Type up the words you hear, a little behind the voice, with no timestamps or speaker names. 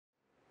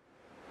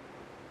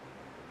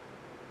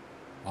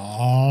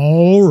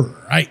All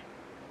right.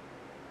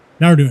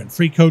 Now we're doing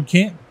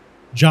freeCodeCamp,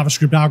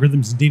 JavaScript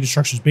algorithms and data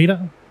structures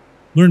beta.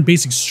 Learn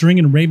basic string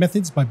and array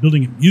methods by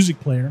building a music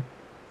player.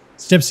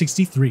 Step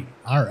 63.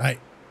 All right.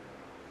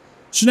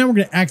 So now we're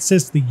going to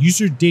access the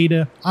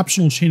userData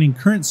optional chaining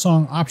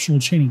currentSong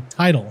optional chaining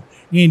title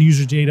and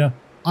userData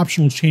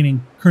optional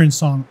chaining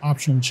currentSong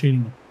optional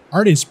chaining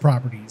artist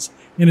properties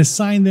and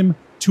assign them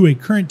to a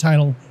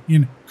currentTitle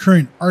and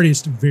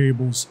currentArtist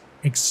variables,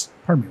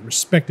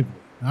 respectively.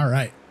 All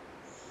right.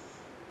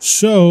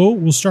 So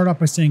we'll start off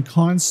by saying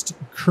const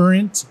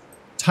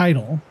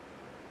currentTitle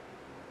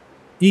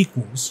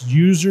equals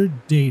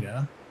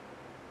userData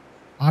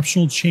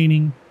optional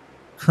chaining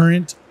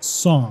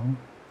currentSong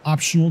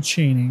optional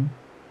chaining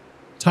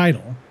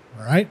title.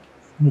 All right.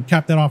 And we'll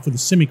cap that off with a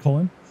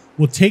semicolon.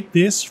 We'll take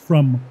this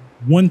from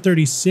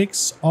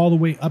 136 all the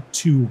way up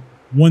to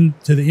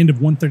the end of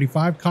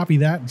 135. Copy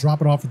that,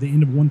 drop it off at the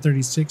end of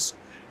 136.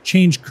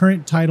 Change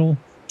currentTitle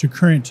to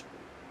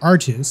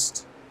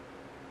currentArtist.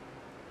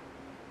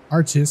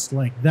 Artist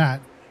like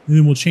that. And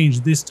then we'll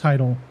change this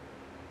title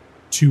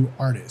to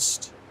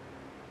artist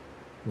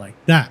like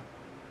that.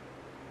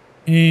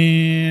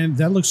 And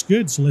that looks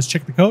good. So let's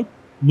check the code.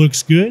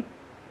 Looks good.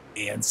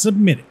 And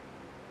submit it.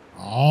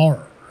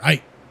 All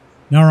right.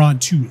 Now we're on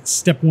to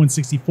step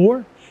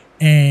 164.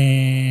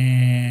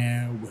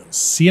 And we'll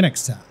see you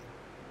next time.